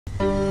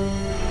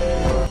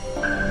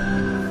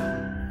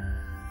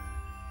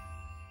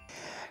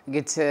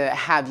Good to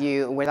have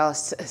you with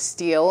us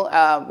still.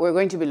 We're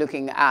going to be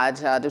looking at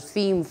the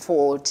theme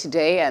for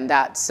today, and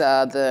that's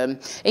the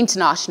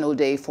International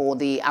Day for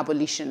the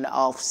Abolition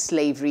of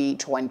Slavery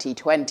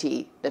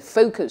 2020. The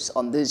focus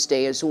on this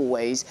day, as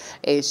always,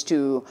 is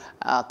to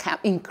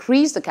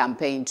increase the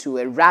campaign to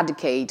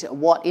eradicate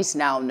what is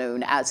now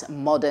known as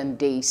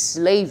modern-day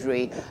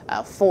slavery,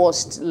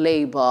 forced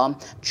labor,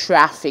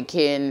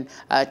 trafficking,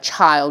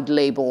 child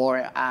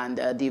labor, and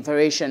the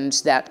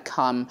variations that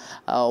come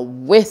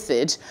with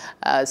it.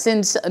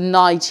 Since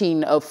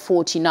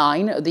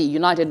 1949, the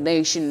United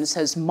Nations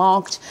has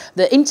marked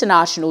the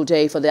International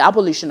Day for the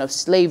Abolition of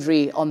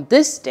Slavery on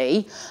this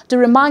day to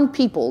remind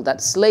people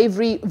that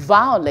slavery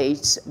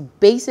violates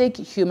basic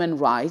human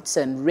rights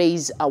and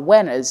raise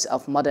awareness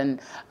of modern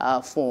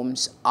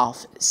forms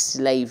of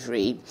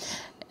slavery.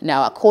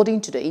 Now,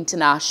 according to the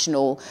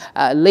International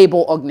Labour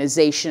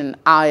Organization,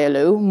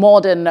 ILO,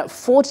 more than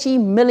 40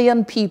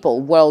 million people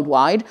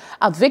worldwide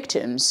are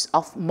victims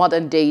of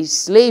modern-day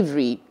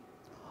slavery.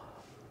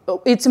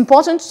 It's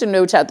important to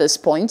note at this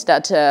point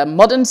that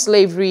modern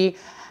slavery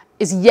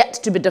is yet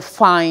to be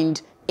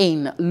defined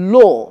in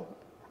law.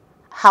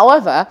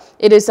 However,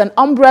 it is an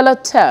umbrella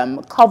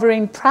term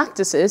covering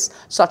practices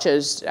such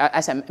as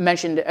I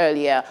mentioned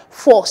earlier,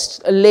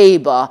 forced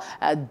labor,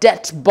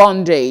 debt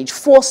bondage,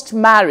 forced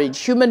marriage,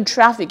 human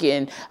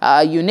trafficking,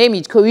 you name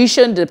it,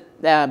 coercion,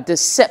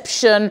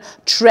 deception,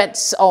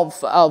 threats of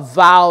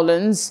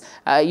violence,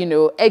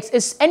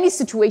 it's any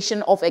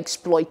situation of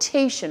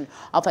exploitation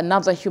of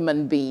another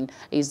human being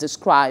is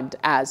described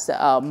as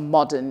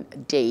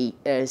modern-day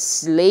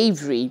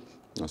slavery.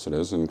 So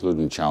there's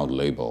including child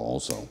labor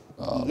also.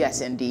 Yes,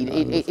 indeed,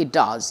 it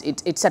does.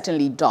 It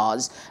certainly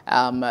does.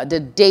 The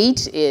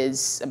date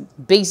is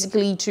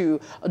basically to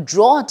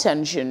draw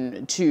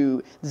attention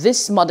to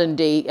this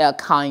modern-day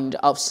kind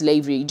of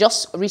slavery.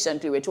 Just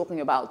recently, we're talking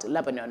about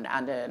Lebanon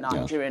and the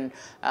Nigerian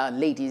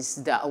ladies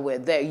that were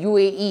there.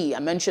 UAE, I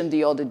mentioned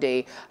the other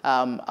day,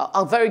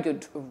 a very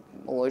good,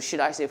 or should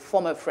I say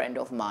former friend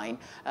of mine,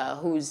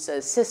 whose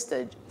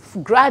sister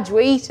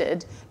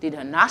graduated, did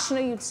her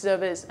National Youth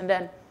Service, and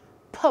then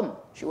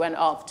she went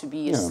off to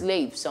be a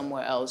slave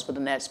somewhere else for the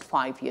next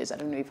 5 years. I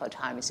don't know if her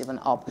time is even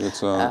up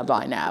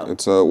by now.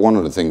 It's one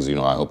of the things,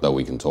 I hope that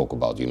we can talk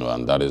about,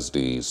 and that is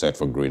the Set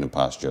for Greener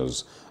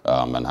Pastures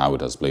and how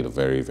it has played a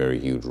very, very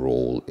huge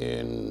role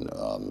in,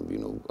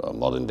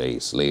 modern-day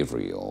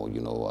slavery, or,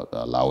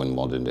 allowing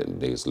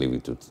modern-day slavery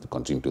to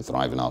continue to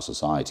thrive in our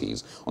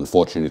societies.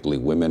 Unfortunately,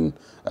 women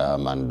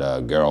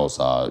and girls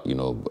are,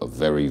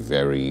 very,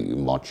 very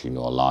much, a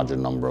larger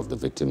number of the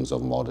victims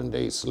of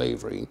modern-day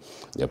slavery.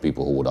 There are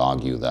people who would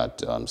argue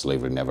that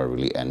slavery never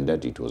really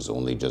ended. It was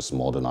only just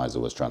modernized. It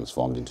was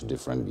transformed into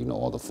different,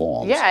 other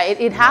forms. Yeah,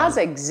 it has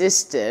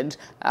existed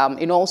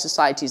in all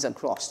societies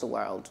across the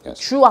world. Yes.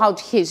 Throughout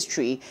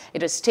history,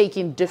 it has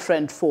taken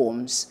different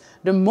forms.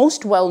 The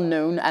most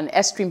well-known and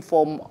extreme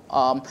form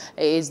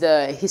is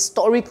the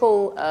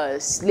historical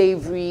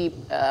slavery,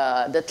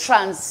 the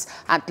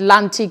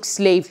transatlantic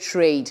slave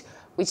trade,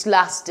 which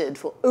lasted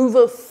for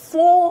over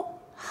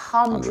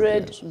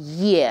 400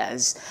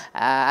 years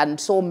and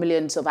saw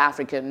millions of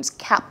Africans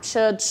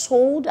captured,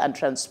 sold, and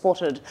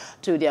transported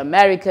to the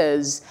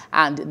Americas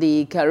and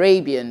the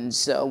Caribbean.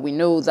 We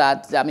know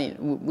that,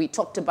 we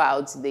talked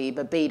about the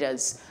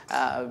Barbados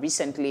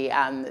recently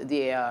and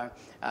their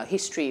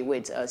history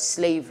with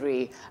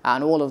slavery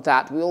and all of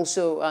that. We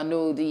also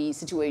know the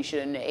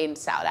situation in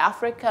South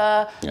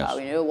Africa. Yes.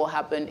 We know what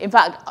happened. In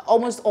fact,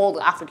 almost all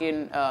the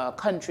African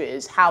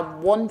countries have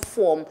one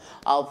form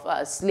of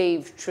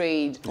slave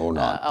trade or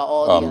the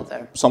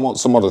other.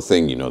 Some other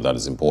thing, that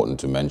is important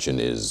to mention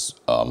is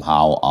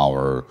how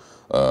our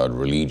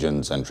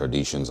religions and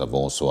traditions have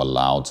also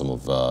allowed some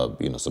of,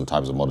 some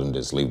types of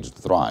modern-day slavery to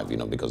thrive,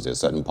 because there are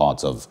certain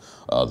parts of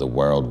the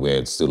world where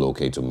it's still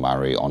okay to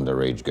marry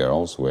underage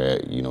girls,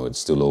 where, it's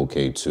still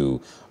okay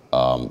to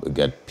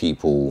get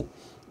people,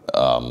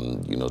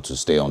 to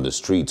stay on the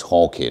streets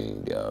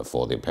hawking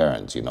for their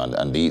parents,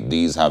 and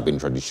these have been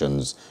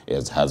traditions,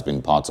 it has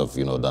been parts of,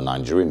 the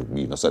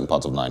Nigerian, certain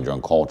parts of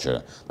Nigerian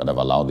culture that have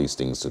allowed these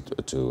things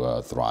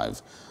to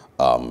thrive.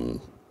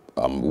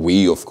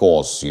 We, of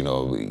course, I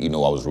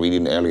was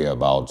reading earlier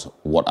about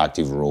what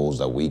active roles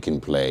that we can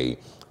play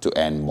to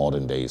end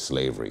modern-day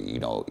slavery.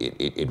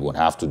 It would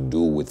have to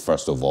do with,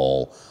 first of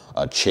all,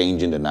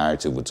 changing the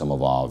narrative with some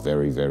of our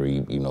very,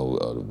 very,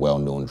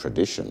 well-known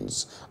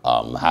traditions.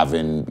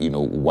 Having,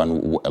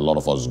 when a lot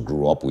of us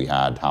grew up, we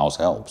had house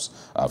helps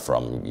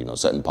from,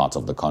 certain parts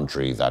of the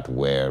country that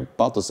were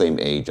about the same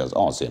age as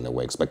us, and they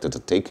were expected to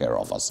take care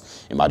of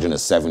us. Imagine a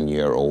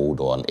 7-year-old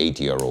or an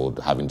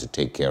 8-year-old having to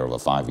take care of a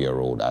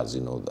 5-year-old as,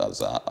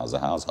 as a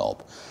house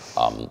help.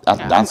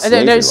 That's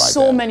slavery there's right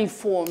so there. many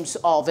forms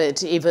of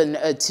it even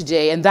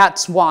today, and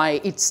that's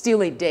why it's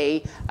still a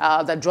day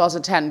that draws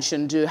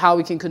attention to how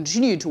we can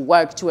continue to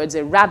work towards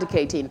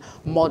eradicating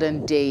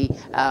modern-day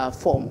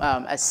form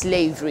of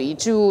slavery.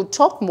 To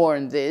talk more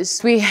on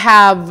this, we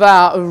have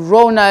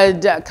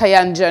Ronald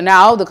Kayanja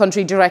now, the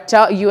country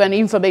director, UN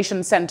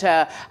Information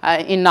Center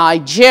in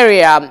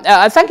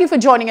Nigeria. Thank you for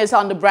joining us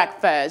on The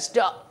Breakfast.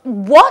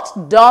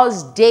 What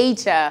does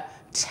data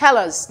tell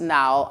us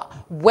now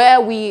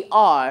where we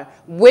are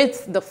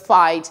with the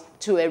fight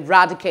to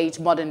eradicate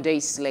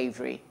modern-day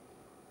slavery?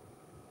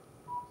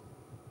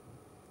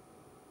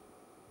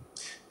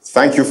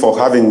 Thank you for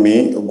having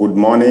me. Good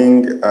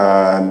morning.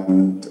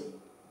 And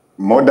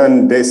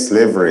modern-day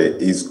slavery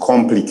is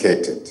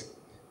complicated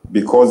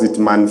because it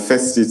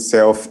manifests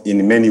itself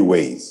in many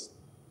ways.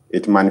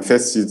 It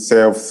manifests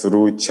itself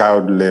through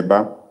child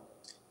labor,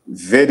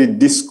 very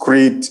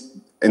discreet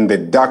in the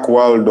dark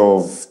world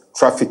of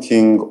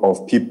trafficking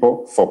of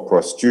people for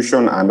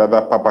prostitution and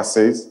other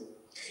purposes.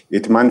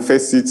 It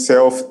manifests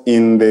itself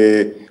in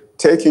the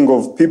taking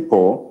of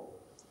people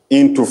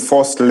into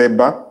forced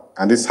labor,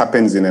 and this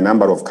happens in a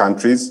number of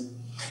countries.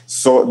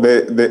 So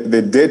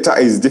the data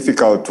is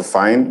difficult to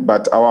find,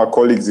 but our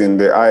colleagues in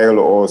the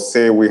ILO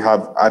say we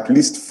have at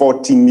least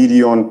 40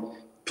 million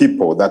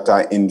people that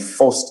are in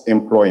forced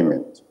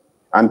employment,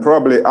 and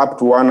probably up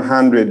to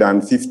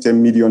 150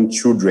 million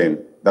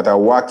children that are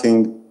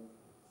working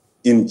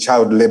in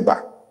child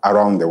labor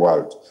around the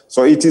world.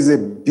 So it is a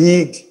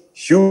big,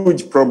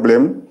 huge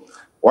problem.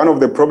 One of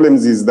the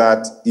problems is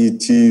that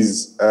it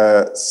is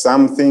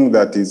something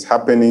that is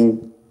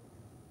happening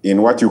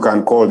in what you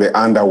can call the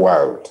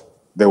underworld,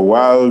 the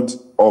world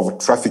of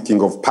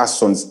trafficking of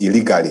persons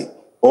illegally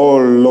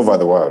all over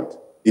the world.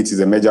 It is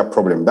a major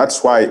problem.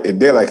 That's why a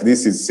day like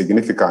this is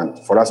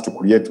significant for us to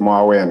create more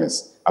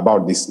awareness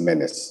about this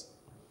menace.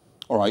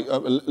 All right,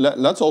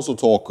 let's also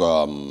talk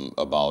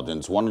about, and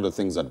it's one of the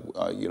things that,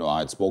 I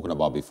had spoken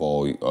about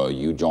before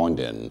you joined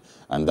in,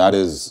 and that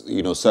is,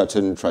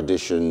 certain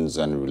traditions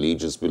and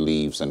religious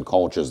beliefs and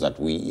cultures that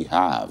we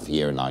have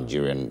here in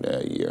Nigeria and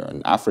here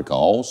in Africa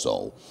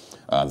also,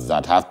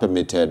 that have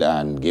permitted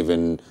and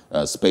given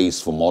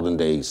space for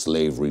modern-day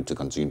slavery to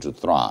continue to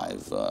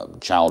thrive,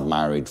 child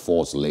marriage,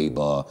 forced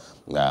labor,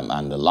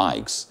 and the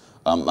likes.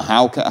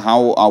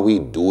 How are we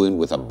doing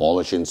with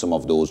abolishing some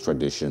of those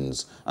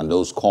traditions and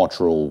those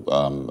cultural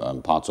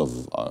parts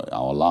of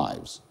our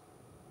lives?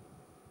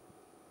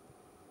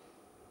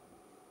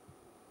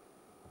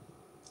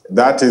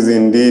 That is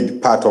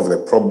indeed part of the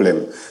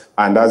problem.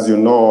 And as you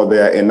know,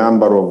 there are a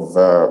number of,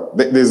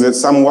 there's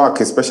some work,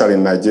 especially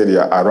in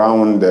Nigeria,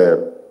 around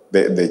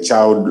the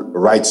child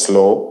rights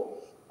law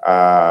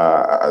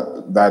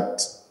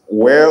that,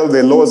 well,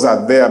 the laws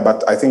are there,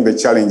 but I think the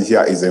challenge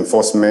here is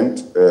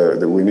enforcement.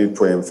 That we need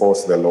to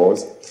enforce the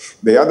laws.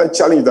 The other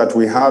challenge that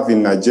we have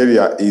in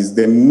Nigeria is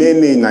the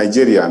many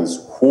Nigerians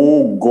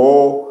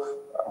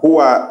who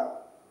are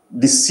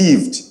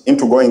deceived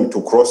into going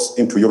to cross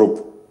into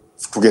Europe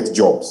to get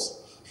jobs.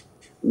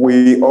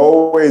 We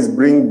always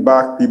bring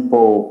back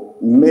people,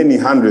 many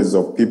hundreds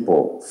of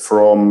people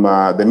from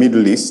the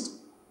Middle East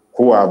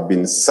who have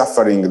been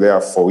suffering there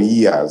for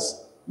years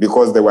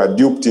because they were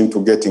duped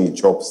into getting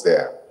jobs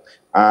there.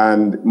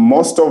 And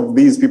most of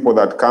these people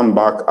that come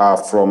back are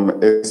from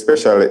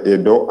especially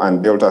Edo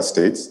and Delta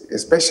states,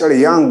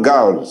 especially young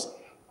girls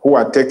who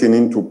are taken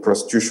into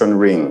prostitution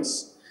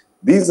rings.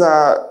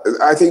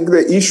 I think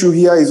the issue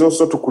here is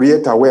also to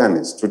create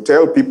awareness, to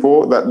tell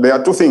people that there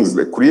are two things,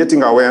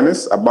 creating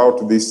awareness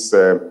about this,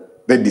 the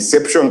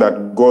deception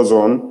that goes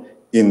on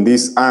in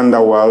this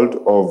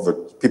underworld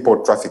of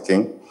people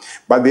trafficking.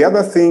 But the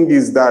other thing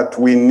is that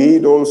we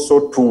need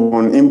also to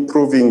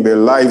improving the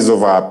lives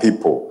of our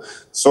people,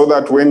 so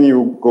that when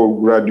you go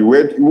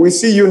graduate, we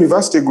see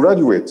university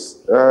graduates,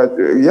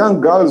 young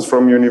girls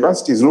from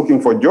universities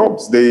looking for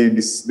jobs. They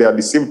are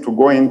deceived to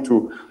go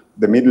into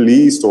the Middle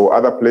East or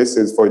other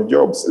places for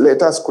jobs.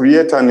 Let us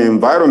create an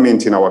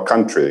environment in our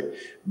country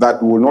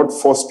that will not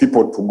force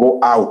people to go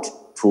out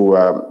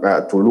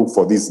to look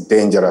for these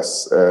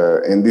dangerous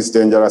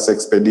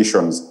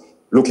expeditions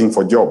looking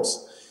for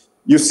jobs.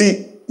 You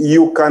see,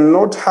 you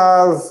cannot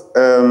have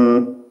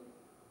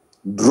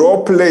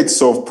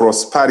droplets of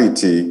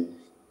prosperity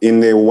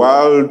in a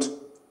world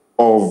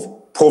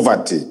of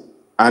poverty,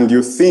 and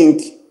you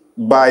think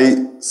by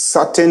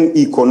certain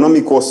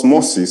economic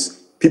osmosis,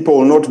 people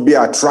will not be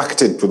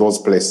attracted to those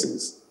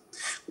places.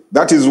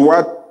 That is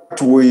what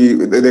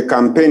the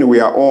campaign we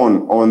are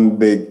on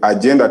the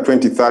Agenda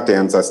 2030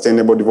 and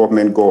Sustainable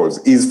Development Goals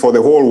is for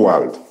the whole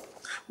world.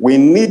 We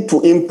need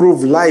to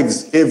improve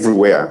lives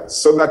everywhere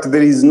so that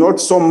there is not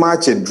so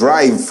much a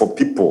drive for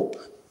people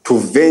to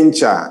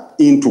venture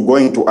into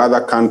going to other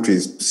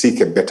countries to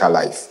seek a better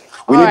life.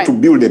 We need to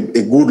build a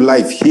good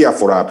life here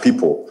for our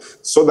people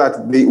so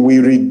that we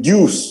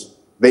reduce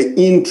the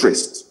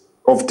interest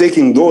of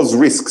taking those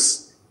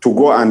risks to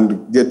go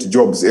and get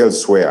jobs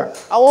elsewhere,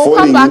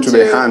 falling into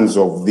the hands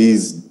of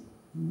these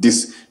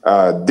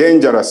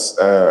dangerous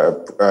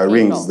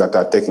rings that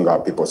are taking our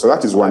people. So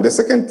that is one. The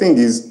second thing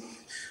is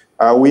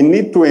we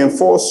need to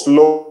enforce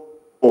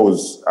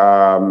laws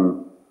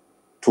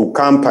to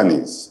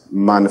companies,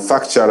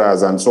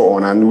 manufacturers, and so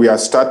on. And we are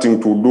starting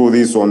to do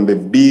this on the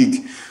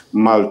big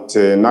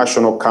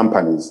multinational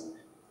companies,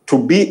 to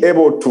be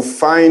able to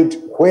find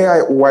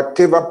where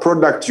whatever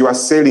product you are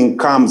selling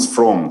comes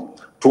from,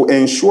 to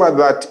ensure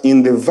that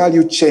in the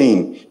value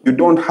chain, you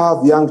don't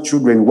have young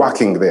children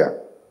working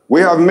there.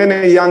 We have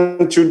many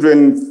young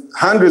children,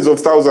 hundreds of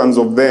thousands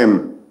of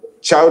them,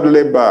 child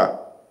labor,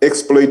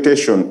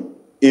 exploitation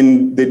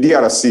in the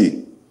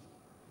DRC.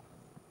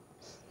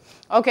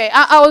 Okay,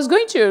 I was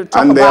going to talk about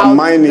that. And they are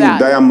mining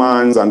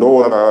diamonds and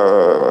all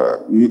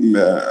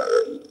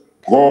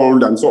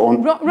gold and so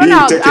on.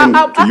 Ronald, I'm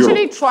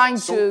actually trying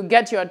to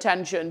get your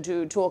attention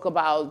to talk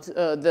about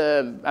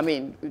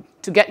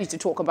to get you to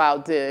talk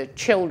about the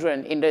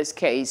children in this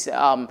case.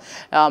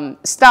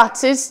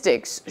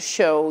 Statistics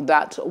show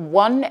that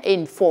 1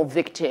 in 4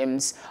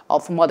 victims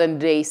of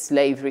modern-day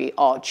slavery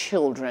are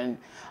children.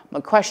 My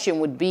question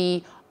would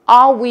be,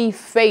 are we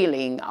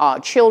failing our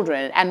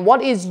children? And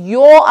what is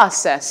your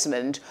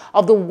assessment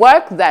of the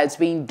work that's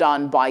being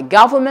done by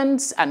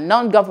governments and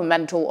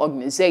non-governmental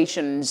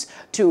organizations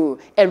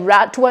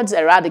towards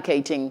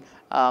eradicating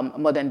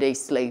modern-day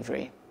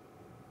slavery?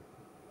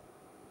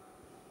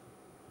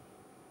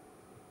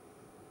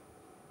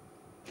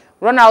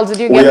 Ronald, did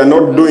you get... We are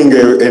not doing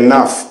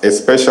enough,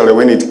 especially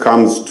when it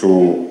comes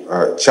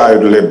to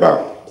child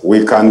labor.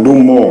 We can do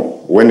more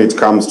when it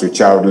comes to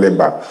child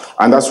labor.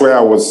 And that's why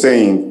I was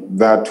saying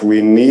that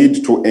we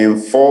need to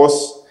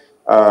enforce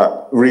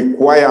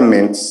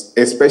requirements,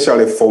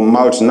 especially for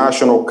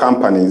multinational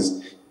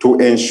companies, to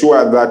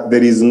ensure that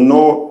there is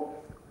no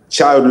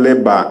child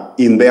labor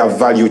in their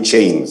value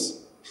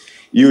chains.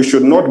 You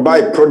should not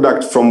buy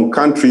products from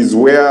countries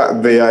where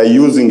they are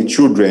using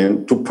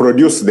children to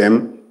produce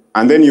them,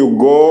 and then you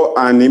go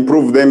and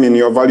improve them in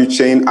your value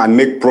chain and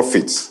make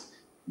profits.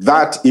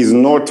 That is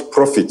not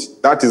profit.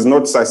 That is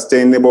not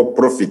sustainable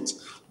profit.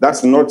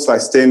 That's not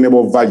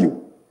sustainable value.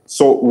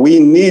 So we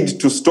need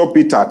to stop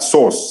it at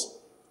source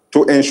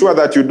to ensure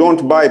that you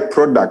don't buy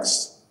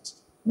products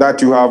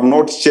that you have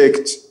not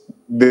checked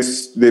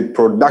the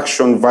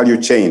production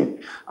value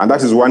chain. And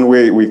that is one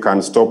way we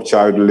can stop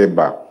child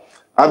labor.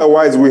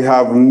 Otherwise, we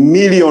have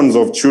millions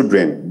of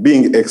children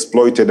being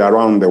exploited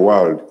around the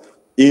world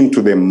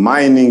into the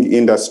mining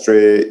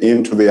industry,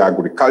 into the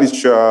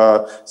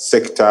agriculture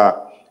sector,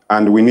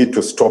 and we need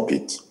to stop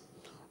it.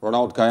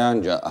 Ronald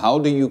Kayanja, how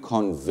do you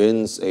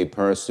convince a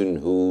person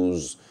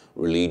whose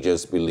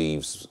religious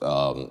beliefs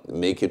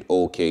make it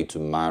okay to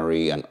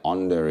marry an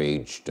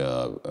underage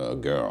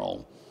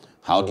girl?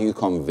 How do you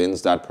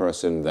convince that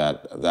person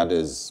that that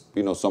is,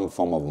 some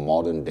form of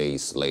modern-day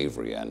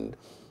slavery and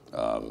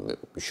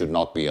should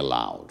not be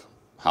allowed?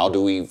 How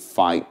do we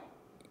fight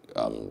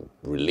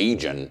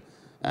religion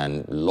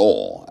and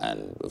law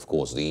and, of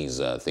course, these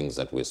things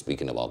that we're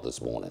speaking about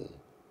this morning?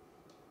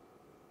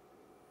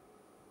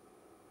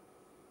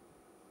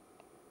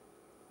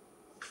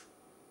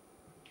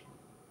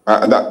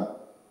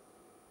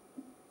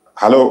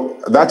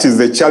 That is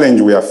the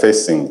challenge we are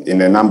facing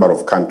in a number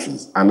of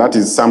countries, and that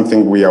is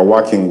something we are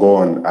working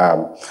on.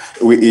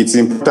 It's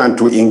important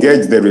to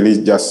engage the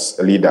religious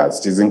leaders.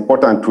 It is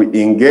important to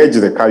engage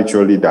the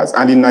cultural leaders.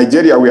 And in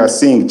Nigeria, we are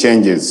seeing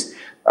changes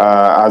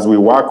as we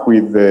work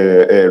with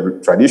the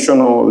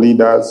traditional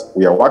leaders.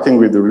 We are working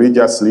with the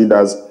religious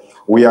leaders.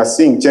 We are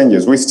seeing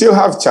changes. We still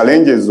have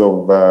challenges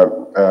of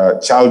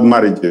child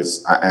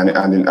marriages,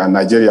 and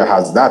Nigeria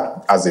has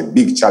that as a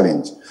big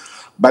challenge.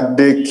 But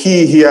the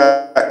key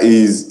here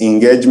is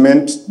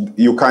engagement.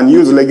 You can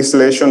use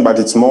legislation, but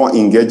it's more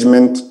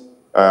engagement,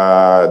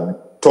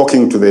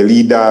 talking to the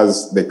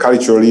leaders, the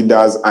cultural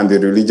leaders, and the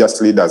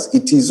religious leaders.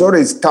 It is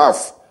always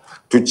tough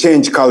to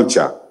change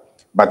culture,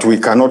 but we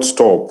cannot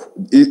stop.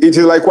 It is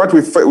like what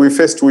we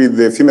faced with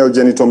the female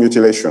genital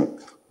mutilation.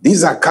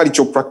 These are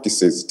cultural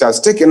practices. It has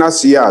taken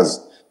us years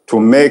to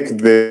make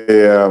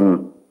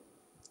the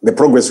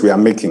progress we are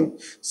making.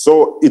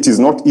 So it is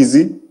not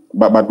easy.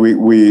 But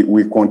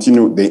we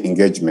continue the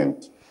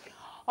engagement.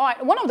 All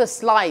right. One of the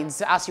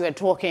slides, as you were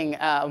talking,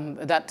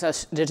 that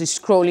is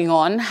scrolling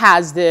on,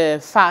 has the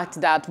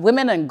fact that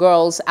women and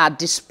girls are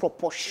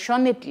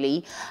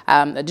disproportionately,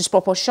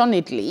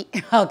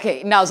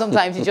 okay, now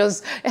sometimes you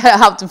just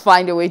have to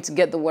find a way to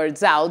get the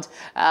words out.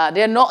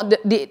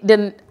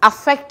 They're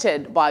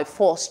affected by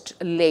forced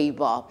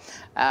labor.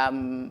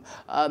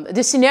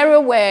 The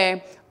scenario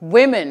where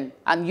women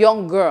and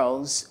young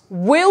girls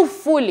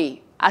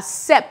willfully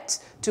accept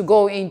to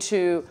go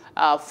into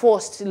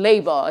forced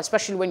labor,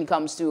 especially when it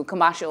comes to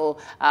commercial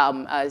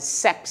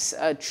sex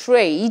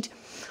trade.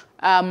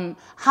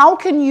 How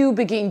can you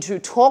begin to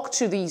talk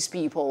to these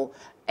people,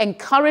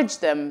 encourage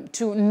them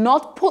to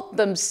not put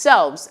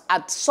themselves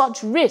at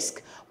such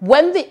risk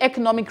when the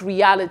economic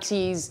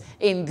realities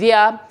in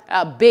their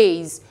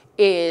base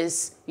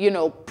is,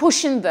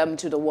 pushing them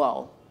to the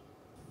wall?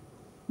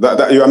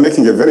 That you are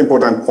making a very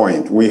important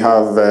point. We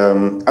have,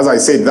 as I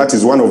said, that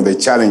is one of the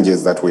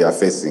challenges that we are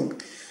facing.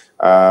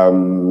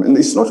 And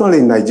it's not only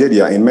in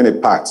Nigeria, in many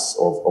parts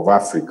of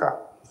Africa.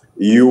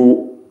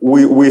 You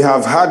we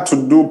have had to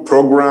do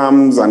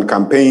programs and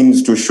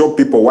campaigns to show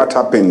people what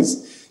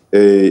happens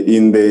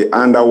in the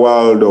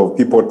underworld of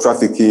people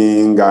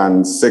trafficking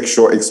and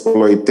sexual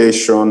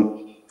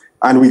exploitation.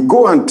 And we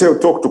go and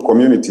talk to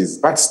communities,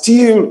 but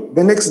still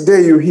the next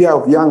day you hear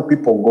of young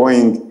people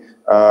going,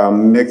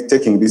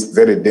 taking these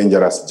very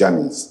dangerous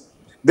journeys.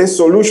 The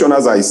solution,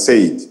 as I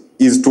said,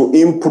 is to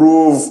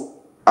improve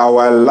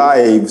our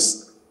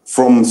lives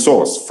from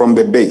source, from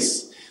the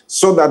base,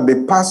 so that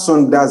the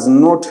person does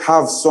not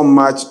have so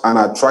much an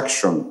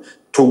attraction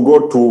to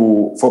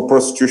go for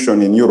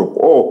prostitution in Europe,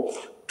 or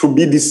to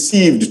be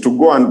deceived to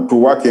go and to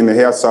work in a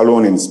hair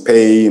salon in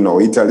Spain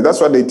or Italy.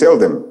 That's what they tell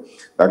them,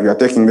 that we are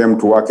taking them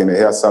to work in a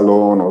hair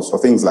salon or so,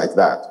 things like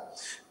that.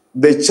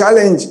 The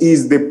challenge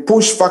is the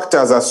push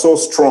factors are so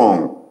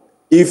strong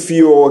if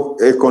your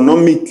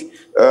economic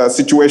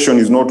situation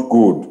is not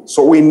good.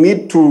 So we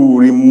need to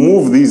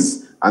remove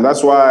these, and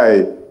that's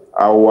why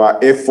our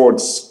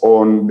efforts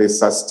on the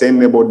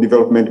sustainable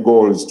development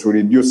goals to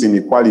reduce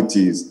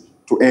inequalities,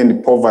 to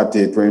end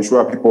poverty, to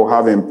ensure people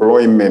have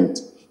employment,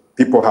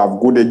 people have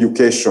good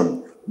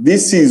education.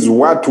 This is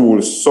what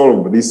will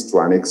solve this to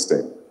an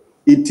extent.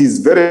 It is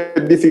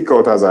very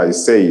difficult, as I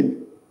said,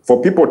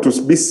 for people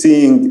to be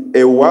seeing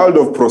a world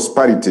of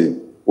prosperity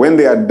when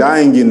they are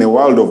dying in a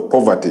world of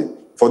poverty,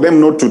 for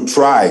them not to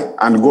try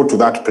and go to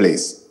that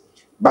place.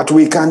 But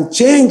we can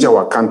change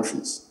our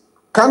countries.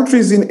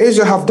 Countries in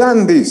Asia have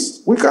done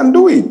this. We can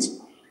do it.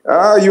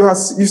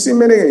 You see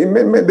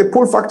the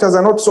pull factors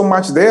are not so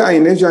much there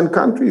in Asian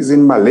countries,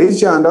 in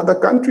Malaysia and other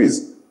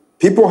countries.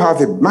 People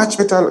have a much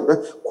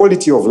better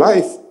quality of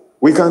life.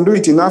 We can do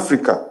it in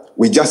Africa.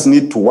 We just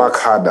need to work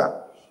harder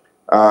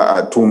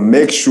to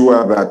make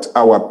sure that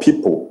our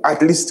people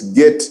at least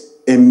get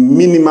a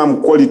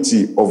minimum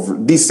quality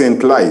of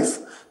decent life,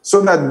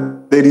 so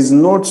that there is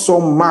not so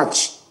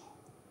much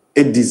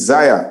a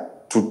desire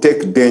to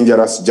take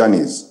dangerous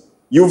journeys.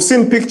 You've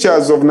seen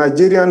pictures of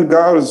Nigerian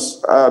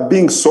girls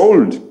being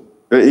sold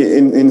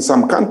in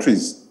some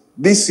countries.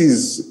 This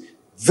is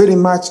very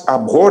much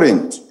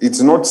abhorrent.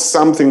 It's not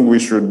something we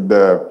should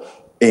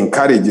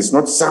encourage. It's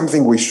not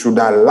something we should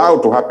allow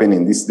to happen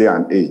in this day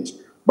and age.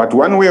 But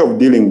one way of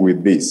dealing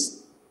with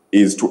this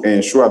is to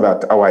ensure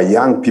that our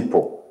young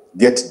people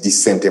get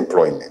decent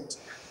employment,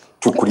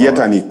 to create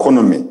an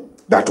economy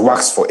that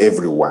works for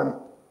everyone.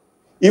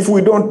 If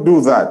we don't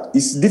do that,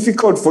 it's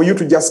difficult for you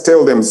to just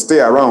tell them stay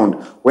around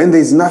when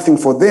there's nothing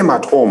for them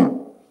at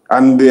home.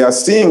 And they are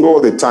seeing all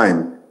the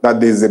time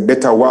that there's a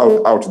better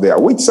world out there,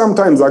 which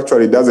sometimes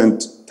actually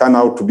doesn't turn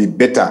out to be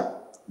better.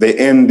 They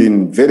end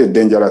in very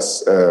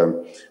dangerous,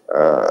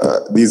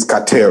 these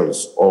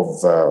cartels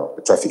of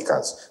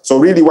traffickers. So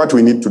really what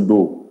we need to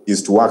do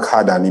is to work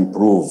hard and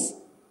improve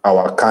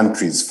our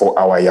countries for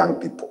our young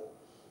people.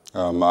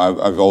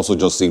 I've also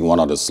just seen one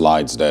of the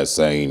slides there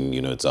saying,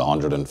 it's a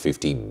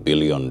 $150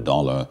 billion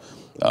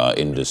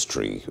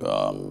industry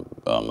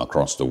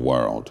across the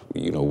world,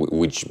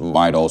 which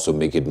might also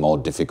make it more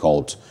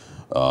difficult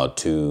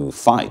to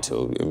fight,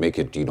 or make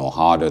it,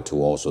 harder to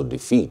also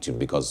defeat,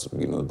 because,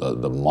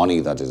 the money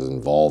that is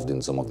involved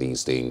in some of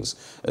these things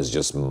is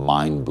just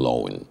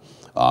mind-blowing.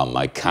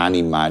 I can't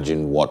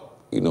imagine what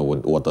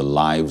the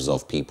lives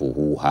of people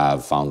who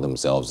have found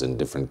themselves in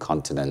different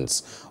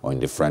continents or in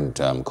different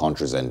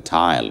countries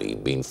entirely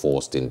being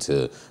forced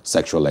into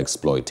sexual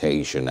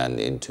exploitation and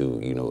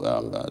into,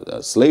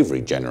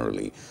 slavery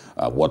generally,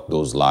 what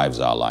those lives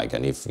are like,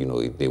 and if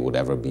they would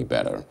ever be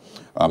better.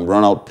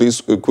 Ronald, please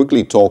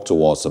quickly talk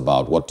to us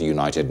about what the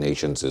United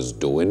Nations is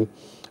doing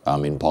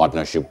in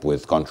partnership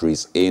with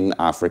countries in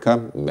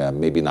Africa,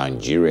 maybe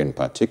Nigeria in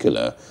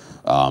particular,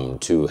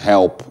 to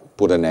help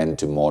put an end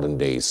to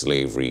modern-day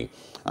slavery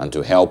and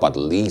to help at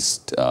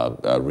least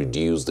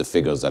reduce the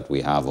figures that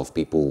we have of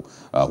people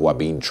who are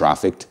being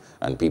trafficked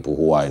and people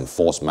who are in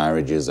forced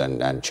marriages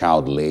and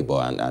child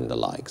labor and the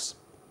likes.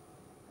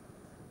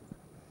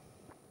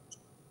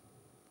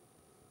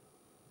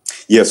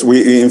 Yes,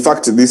 in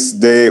fact, this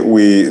day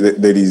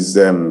there is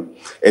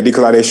a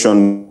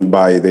declaration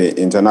by the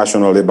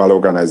International Labour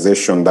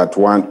Organization that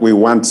we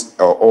want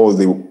all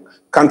the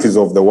countries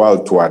of the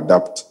world to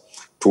adapt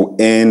to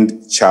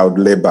end child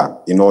labor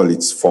in all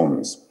its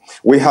forms.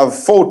 We have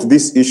fought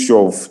this issue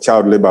of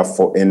child labor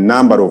for a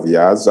number of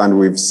years, and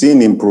we've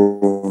seen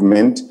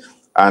improvement.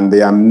 And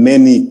there are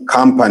many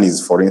companies,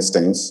 for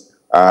instance,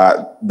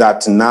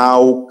 that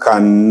now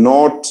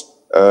cannot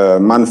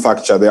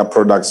manufacture their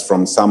products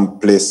from some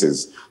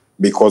places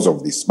because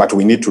of this. But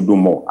we need to do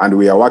more. And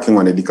we are working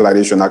on a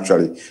declaration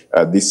actually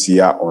this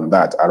year on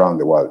that around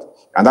the world.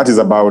 And that is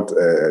about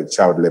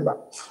child labor.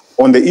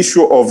 On the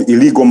issue of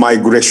illegal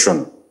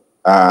migration,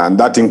 and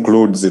that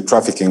includes the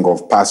trafficking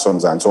of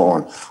persons and so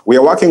on, we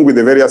are working with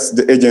the various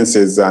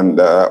agencies and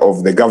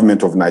of the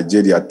government of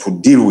Nigeria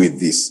to deal with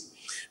this.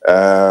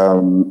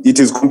 It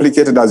is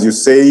complicated, as you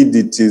said.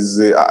 It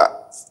is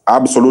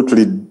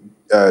absolutely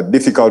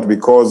difficult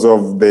because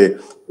of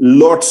the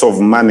lots of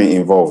money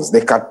involved,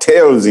 the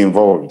cartels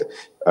involved.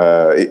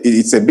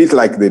 It's a bit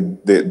like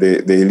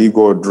the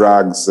illegal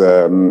drugs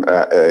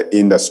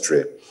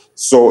industry.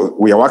 So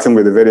we are working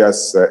with the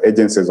various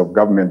agencies of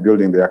government,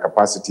 building their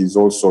capacities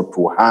also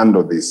to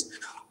handle this.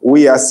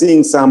 We are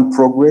seeing some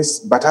progress,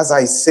 but as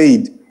I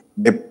said,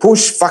 the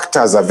push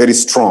factors are very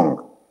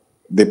strong.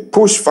 The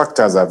push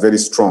factors are very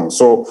strong.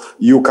 So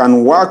you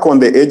can work on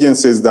the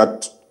agencies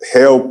that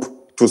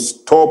help to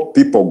stop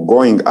people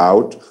going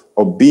out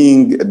or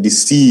being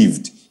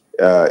deceived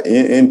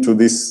into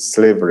this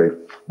slavery.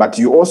 But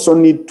you also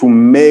need to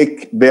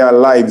make their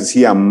lives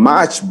here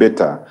much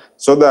better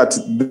so that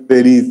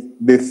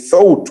the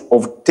thought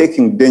of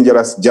taking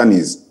dangerous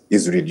journeys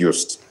is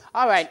reduced.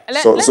 All right.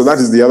 So that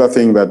is the other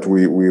thing that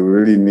we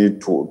really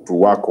need to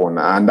work on.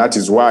 And that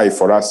is why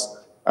for us,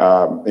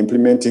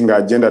 implementing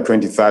Agenda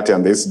 2030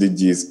 and the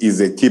SDGs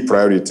is a key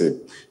priority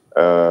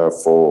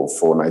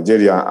for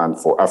Nigeria and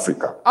for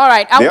Africa. All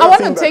right, I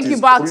want to take you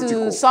back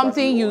to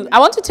something I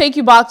want to take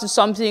you back to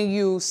something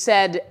you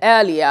said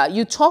earlier.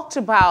 You talked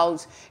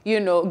about,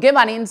 gave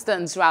an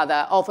instance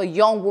rather of a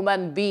young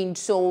woman being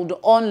sold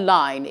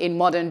online in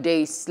modern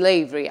day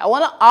slavery. I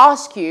want to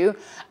ask you,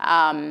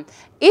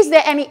 is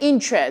there any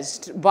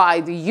interest by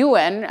the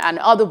UN and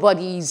other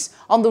bodies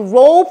on the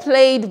role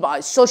played by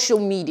social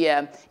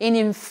media in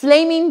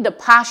inflaming the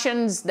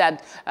passions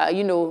that,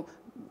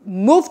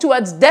 move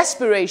towards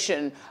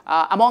desperation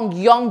among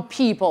young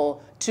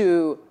people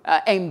to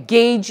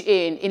engage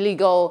in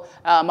illegal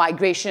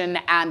migration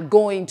and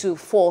go into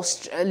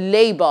forced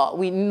labor?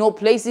 We know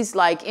places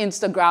like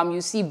Instagram,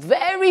 you see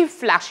very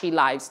flashy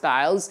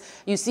lifestyles.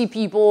 You see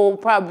people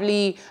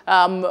probably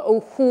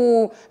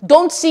who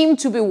don't seem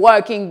to be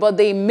working, but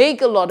they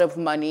make a lot of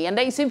money. And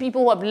then you see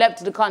people who have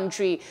left the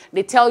country.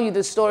 They tell you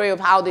the story of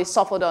how they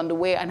suffered on the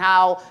way and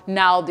how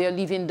now they're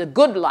living the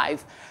good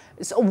life.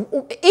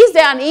 So is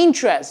there an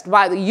interest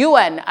by the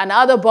UN and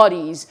other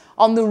bodies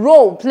on the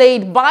role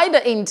played by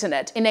the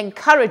internet in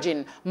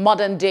encouraging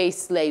modern day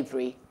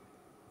slavery?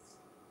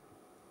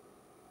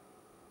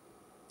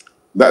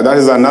 That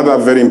is another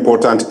very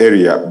important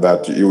area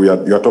that you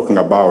are talking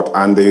about.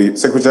 And the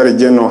Secretary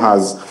General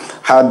has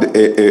had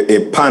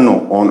a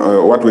panel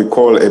on what we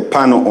call a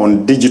panel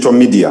on digital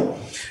media,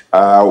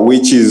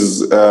 which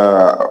is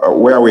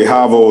where we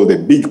have all the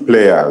big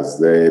players,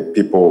 the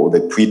people, the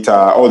Twitter,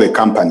 all the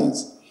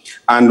companies.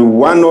 And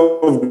one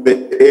of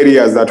the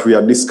areas that we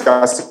are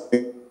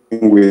discussing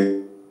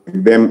with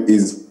them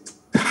is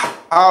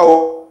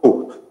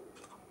how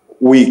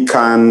we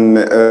can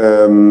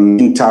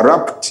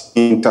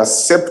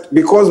intercept,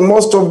 because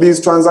most of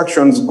these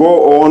transactions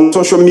go on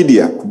social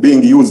media,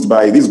 being used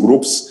by these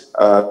groups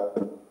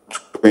to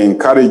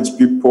encourage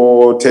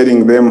people,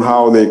 telling them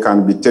how they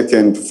can be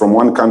taken from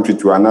one country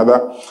to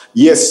another.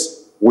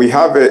 Yes, we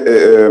have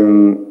a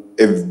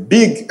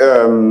big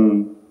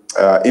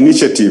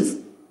initiative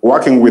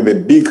working with the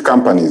big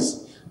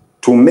companies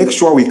to make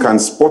sure we can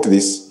spot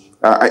this.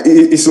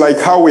 It's like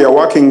how we are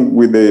working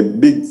with the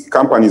big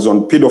companies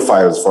on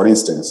pedophiles, for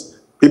instance.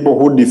 People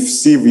who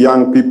deceive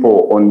young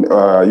people on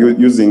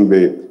using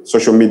the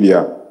social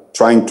media,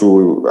 trying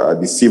to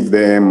deceive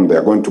them. They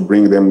are going to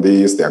bring them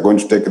this. They are going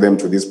to take them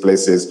to these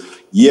places.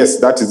 Yes,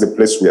 that is a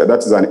place that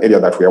is an area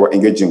that we are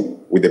engaging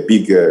with the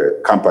big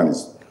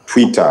companies,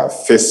 Twitter,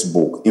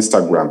 Facebook,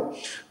 Instagram.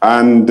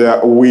 And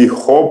we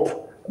hope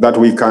that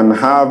we can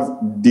have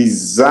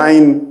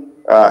design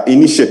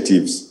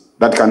initiatives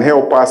that can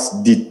help us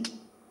detect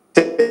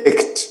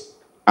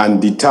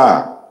and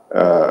deter,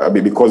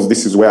 because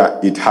this is where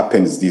it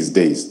happens these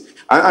days.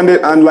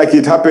 And like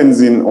it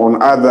happens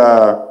on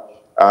other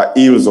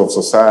ills of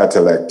society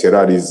like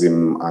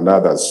terrorism and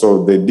others.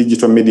 So the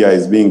digital media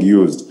is being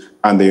used,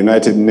 and the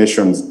United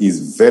Nations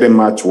is very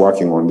much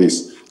working on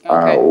this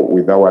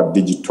with our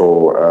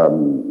digital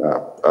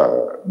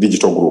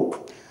group.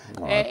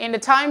 In the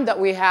time that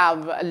we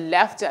have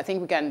left, I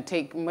think we can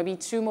take maybe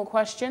 2 more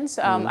questions.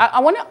 I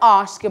want to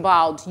ask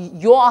about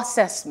your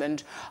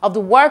assessment of the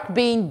work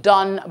being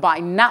done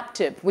by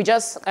NAPTIP. We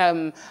just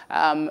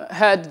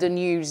heard the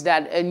news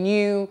that a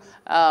new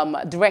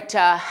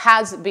director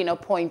has been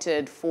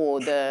appointed for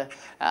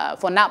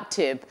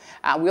NAPTIP.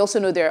 We also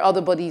know there are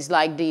other bodies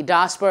like the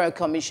Diaspora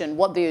Commission,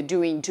 what they are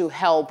doing to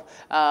help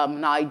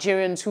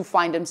Nigerians who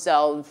find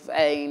themselves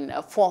in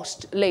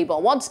forced labor.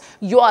 What's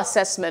your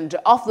assessment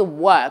of the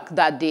work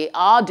that they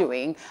are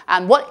doing,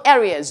 and what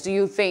areas do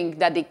you think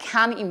that they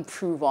can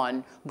improve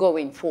on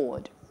going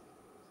forward?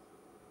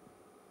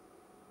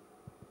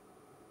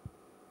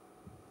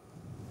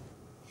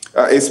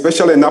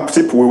 Especially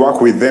NAPTIP, we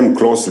work with them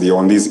closely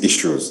on these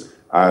issues.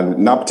 And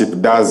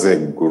NAPTIP does a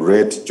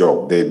great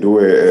job. They do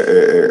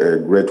a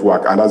great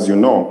work. And as you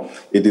know,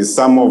 it is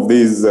some of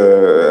these,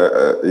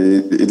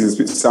 it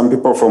is some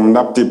people from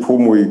NAPTIP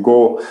whom we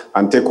go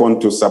and take on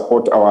to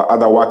support our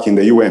other work in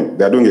the UN.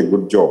 They're doing a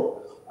good job.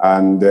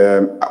 And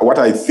what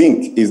I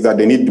think is that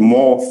they need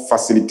more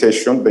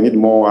facilitation. They need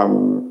more,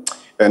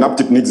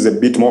 NAPTIP needs a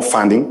bit more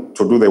funding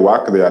to do the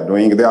work they are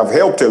doing. They have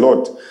helped a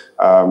lot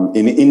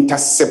in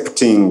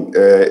intercepting.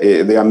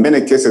 There are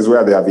many cases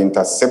where they have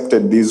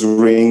intercepted these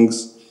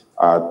rings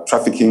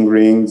trafficking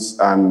rings,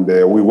 and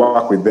we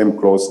work with them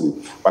closely.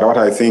 But what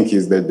I think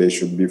is that they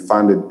should be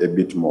funded a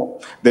bit more.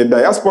 The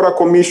Diaspora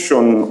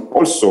Commission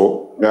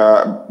also,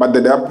 but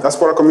the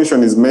Diaspora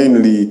Commission is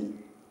mainly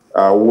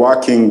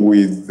working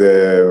with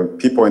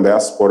people in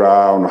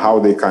diaspora on how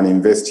they can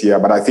invest here.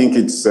 But I think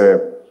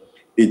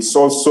it's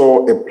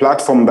also a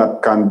platform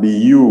that can be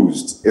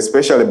used,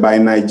 especially by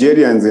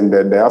Nigerians in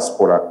the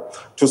diaspora,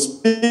 to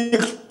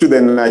speak to the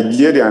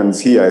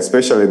Nigerians here,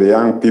 especially the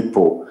young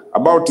people,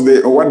 about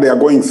what they are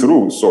going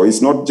through. So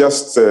it's not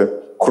just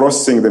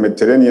crossing the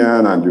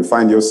Mediterranean and you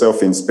find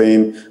yourself in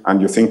Spain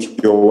and you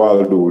think your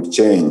world will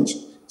change.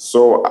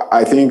 So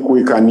I think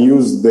we can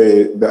use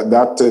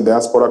that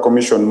Diaspora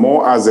Commission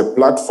more as a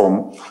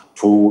platform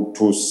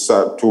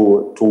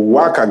to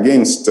work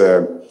against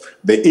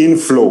the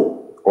inflow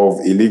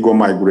of illegal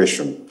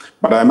migration.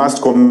 But I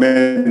must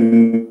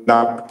commend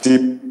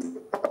NAPTIP.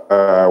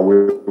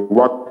 We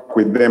work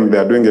with them. They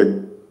are doing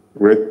a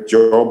great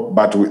job,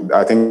 but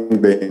I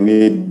think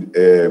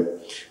they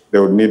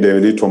would need a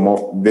little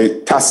more.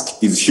 The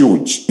task is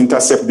huge.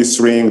 Intercept this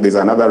ring, there's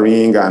another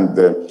ring, and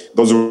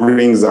those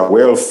rings are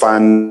well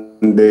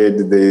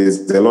funded.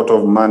 There's a lot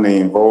of money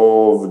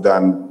involved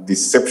and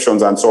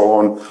deceptions and so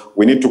on.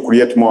 We need to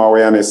create more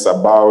awareness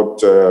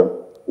about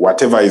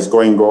whatever is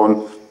going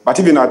on. But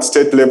even at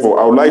state level,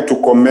 I would like to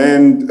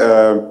commend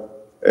the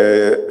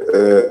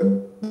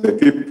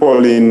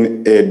people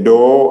in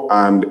Edo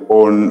and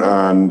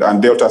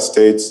Delta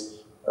states,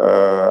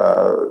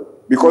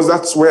 because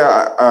that's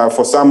where,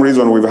 for some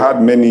reason, we've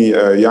had many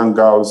young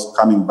girls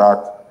coming back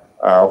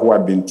who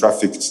had been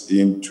trafficked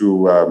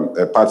into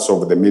parts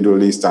of the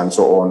Middle East and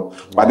so on.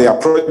 But there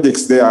are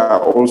projects there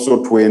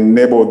also to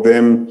enable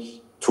them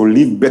to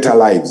live better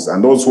lives,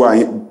 and those who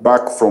are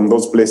back from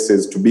those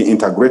places to be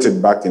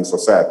integrated back in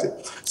society.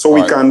 So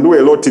we can do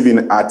a lot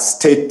even at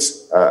state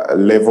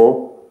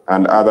level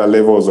and other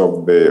levels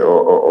of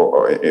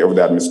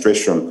the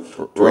administration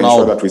to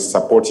ensure that we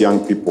support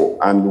young people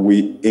and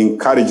we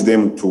encourage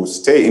them to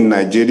stay in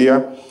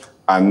Nigeria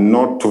and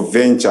not to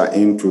venture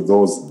into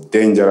those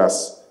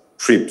dangerous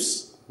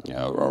trips.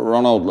 Yeah,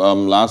 Ronald,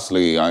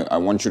 lastly, I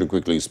want you to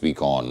quickly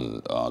speak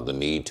on the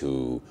need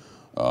to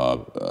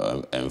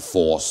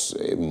enforce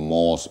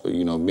more,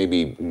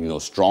 maybe,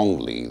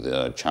 strongly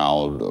the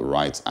Child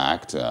Rights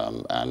Act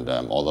and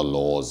other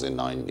laws in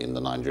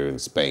the Nigerian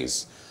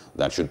space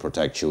that should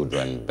protect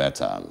children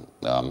better.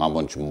 How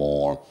much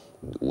more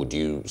would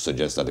you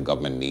suggest that the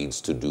government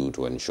needs to do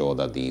to ensure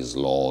that these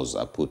laws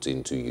are put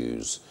into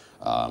use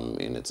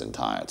in its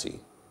entirety?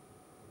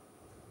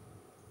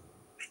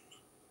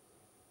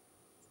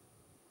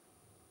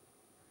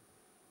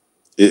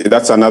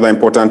 That's another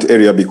important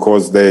area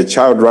because the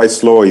child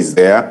rights law is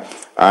there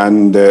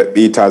and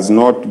it has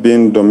not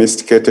been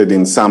domesticated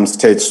in some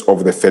states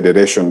of the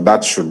federation.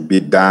 That should be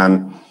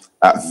done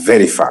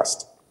very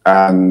fast.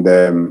 And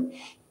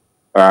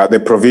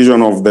the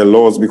provision of the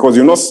laws, because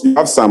you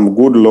have some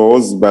good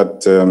laws,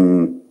 but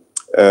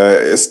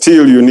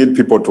still you need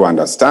people to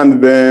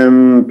understand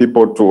them,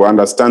 people to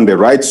understand the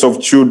rights of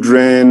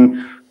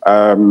children.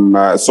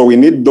 So we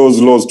need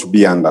those laws to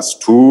be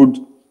understood,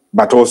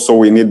 but also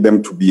we need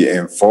them to be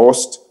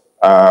enforced.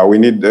 We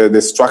need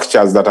the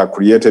structures that are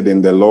created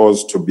in the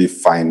laws to be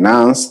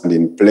financed and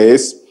in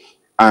place,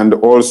 and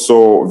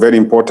also very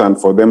important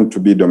for them to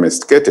be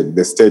domesticated.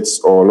 The states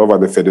all over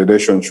the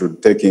federation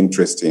should take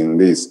interest in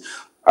this,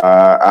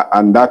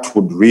 and that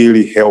would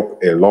really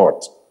help a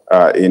lot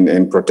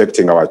in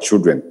protecting our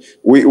children.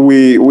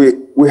 We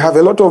have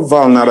a lot of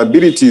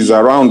vulnerabilities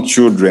around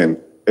children,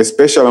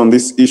 especially on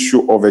this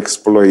issue of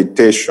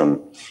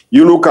exploitation.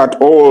 You look at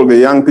all the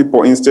young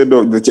people,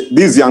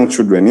 these young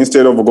children,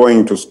 instead of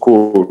going to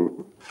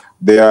school,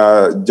 they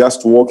are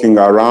just walking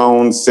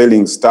around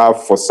selling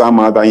stuff for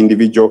some other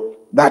individual.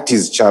 That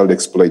is child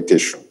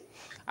exploitation.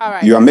 All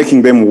right. You are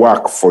making them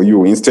work for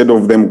you instead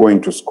of them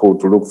going to school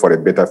to look for a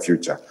better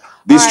future.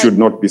 This should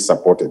not be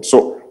supported.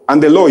 So,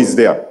 and the law is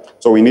there.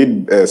 So we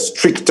need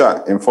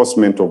stricter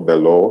enforcement of the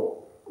law.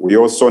 We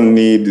also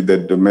need the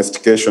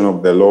domestication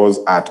of the laws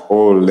at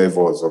all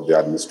levels of the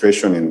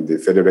administration in the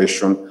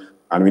federation.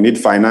 And we need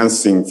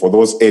financing for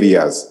those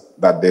areas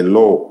that the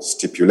law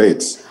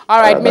stipulates.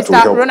 All right,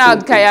 Mr.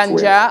 Ronald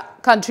Kayanja,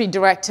 Country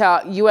Director,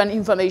 UN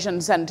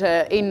Information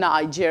Center in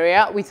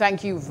Nigeria. We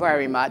thank you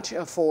very much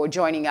for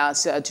joining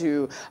us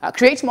to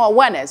create more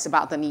awareness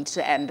about the need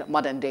to end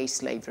modern-day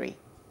slavery.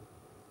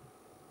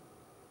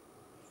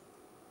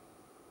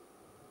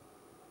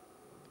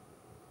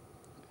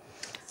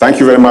 Thank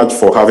you very much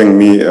for having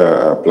me,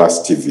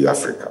 Plus TV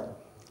Africa.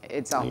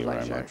 It's our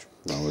pleasure.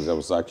 I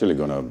was actually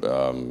going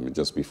to,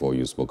 just before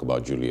you spoke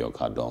about Julia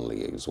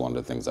Cardonley, it's one of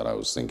the things that I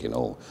was thinking,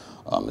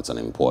 it's an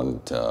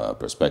important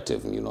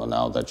perspective,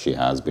 now that she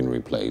has been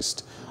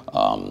replaced,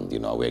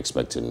 we're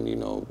expecting,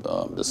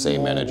 the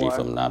same energy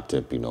from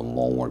NAPTIP,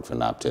 more work for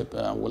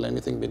NAPTIP. Will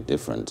anything be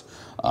different?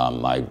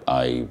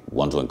 I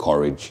want to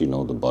encourage,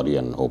 the body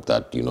and hope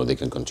that, they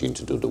can continue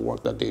to do the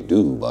work that they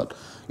do. But,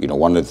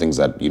 one of the things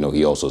that,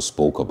 he also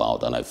spoke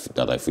about and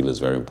that I feel is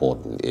very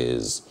important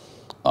is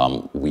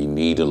We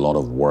need a lot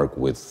of work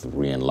with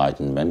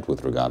re-enlightenment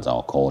with regards to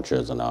our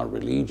cultures and our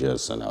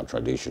religious and our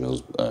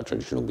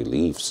traditional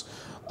beliefs.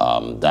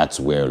 That's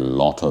where a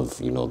lot of,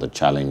 the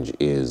challenge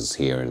is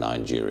here in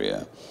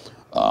Nigeria.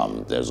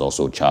 There's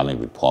also a challenge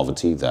with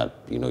poverty that,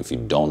 if you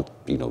don't,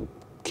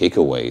 kick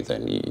away,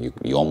 then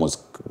you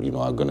almost,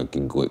 are going to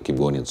keep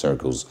going in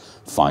circles,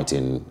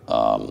 fighting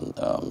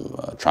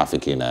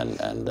trafficking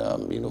and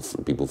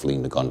people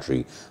fleeing the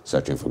country,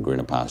 searching for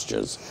greener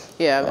pastures.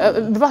 Yeah,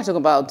 before I talk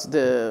about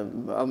the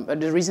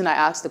reason I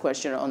asked the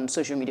question on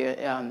social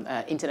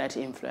media, internet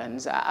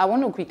influence, I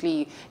want to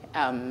quickly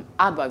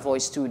add my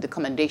voice to the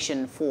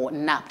commendation for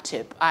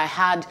NAPTIP. I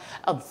had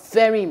a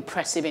very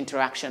impressive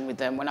interaction with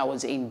them when I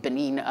was in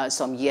Benin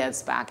some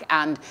years back,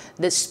 and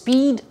the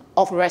speed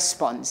of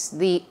response,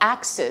 the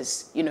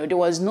access, there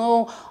was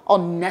no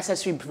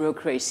unnecessary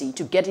bureaucracy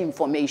to get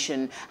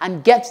information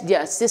and get the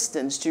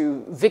assistance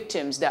to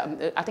victims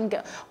that I think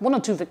one or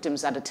two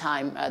victims at a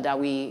time that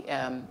we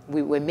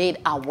were made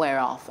aware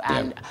of.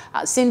 And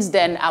since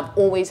then, I've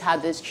always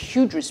had this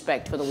huge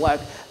respect for the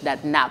work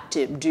that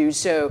NAPTIP do.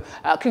 So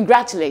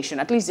congratulations,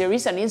 at least there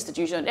is an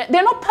institution.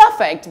 They're not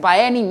perfect by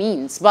any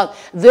means, but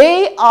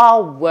they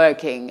are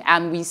working,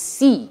 and we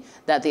see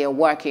that they are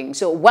working.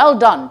 So well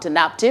done to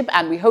NAPTIP,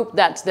 and we hope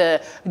that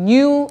the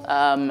new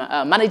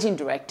managing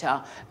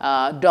director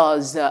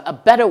does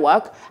a better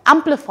work,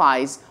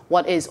 amplifies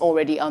what is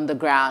already on the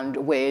ground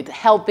with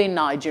helping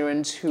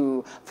Nigerians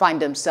who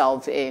find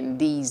themselves in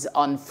these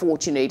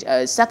unfortunate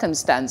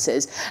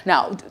circumstances.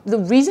 Now, the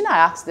reason I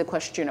asked the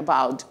question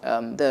about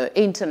the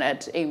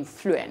internet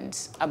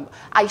influence,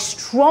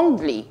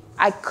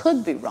 I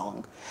could be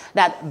wrong,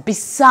 that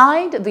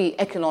beside the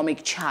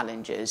economic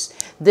challenges,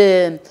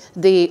 the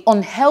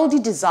unhealthy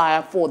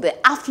desire for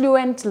the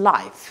affluent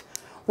life,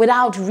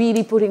 without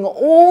really putting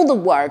all the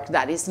work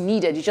that is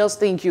needed, you just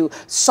think you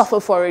suffer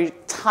for a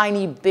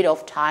tiny bit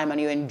of time and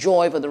you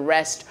enjoy for the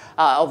rest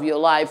of your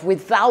life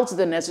without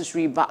the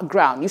necessary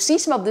background. You see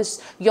some of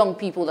these young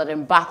people that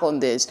embark on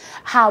this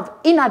have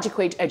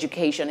inadequate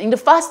education. In the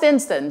first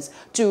instance,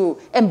 to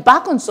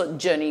embark on such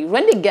journey,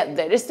 when they get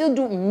there, they still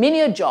do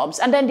menial jobs,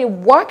 and then they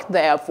work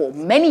there for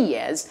many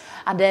years,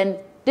 and then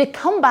they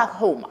come back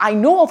home. I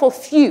know of a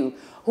few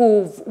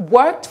who've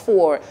worked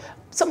for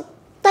some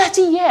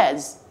 30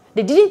 years.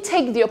 They didn't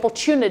take the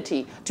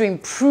opportunity to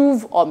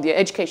improve on their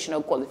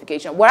educational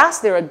qualification, whereas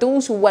there are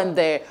those who went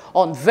there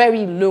on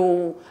very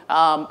low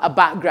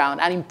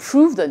background and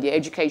improved on their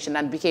education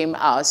and became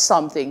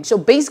something. So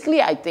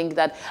basically, I think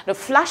that the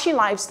flashy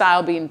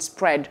lifestyle being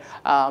spread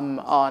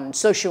on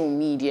social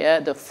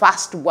media, the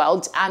fast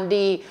wealth, and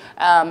the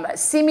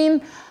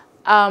seeming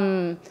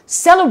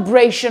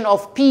celebration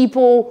of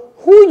people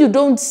who you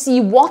don't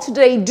see what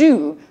they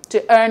do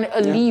to earn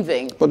a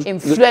living, but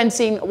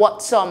influencing what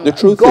some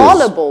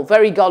gullible,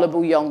 very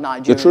gullible young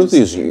Nigerians The truth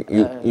is,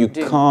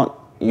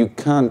 you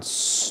can't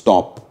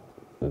stop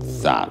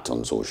that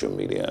on social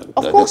media.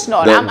 Of course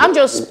not. I'm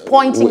just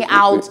pointing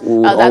out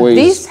that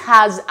this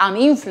has an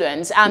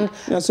influence, and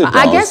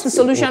I guess the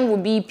solution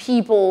would be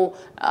people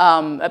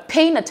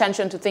paying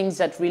attention to things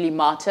that really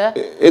matter.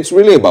 It's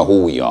really about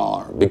who we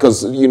are,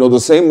 because the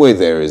same way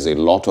there is a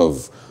lot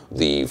of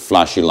the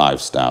flashy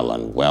lifestyle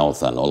and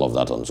wealth and all of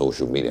that on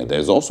social media,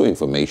 there's also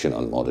information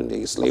on modern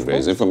day slavery.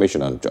 There's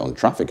information on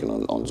trafficking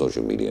on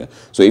social media.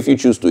 So if you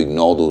choose to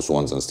ignore those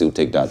ones and still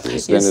take that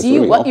risk, then it's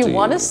really what you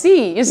want to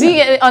see. You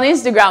see on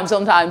Instagram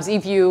sometimes,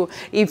 if you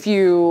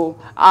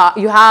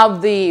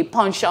have the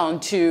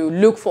penchant to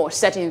look for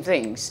certain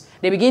things,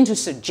 they begin to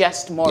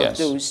suggest more of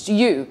those to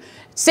you.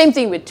 Same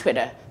thing with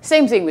Twitter.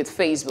 Same thing with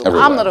Facebook.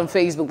 Everywhere. I'm not on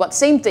Facebook, but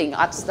same thing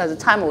at the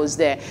time I was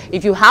there.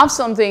 If you have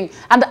something,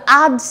 and the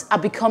ads are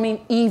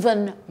becoming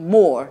even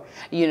more,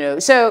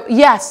 So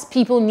yes,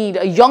 people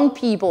young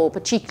people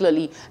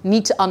particularly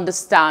need to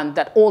understand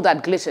that all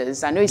that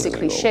glitters, I know it's a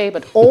cliche,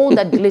 but all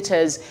that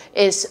glitters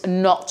is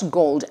not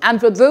gold. And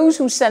for those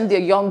who send their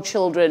young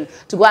children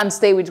to go and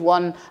stay with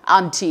one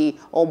auntie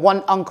or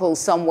one uncle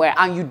somewhere,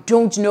 and you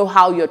don't know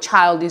how your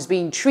child is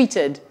being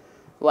treated,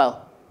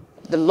 well,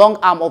 the long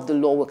arm of the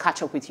law will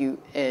catch up with you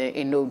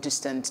in no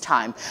distant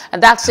time.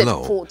 And that's it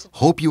for today.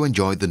 Hope you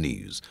enjoyed the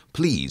news.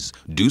 Please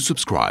do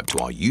subscribe to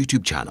our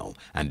YouTube channel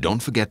and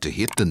don't forget to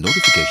hit the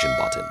notification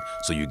button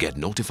so you get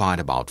notified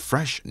about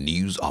fresh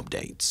news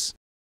updates.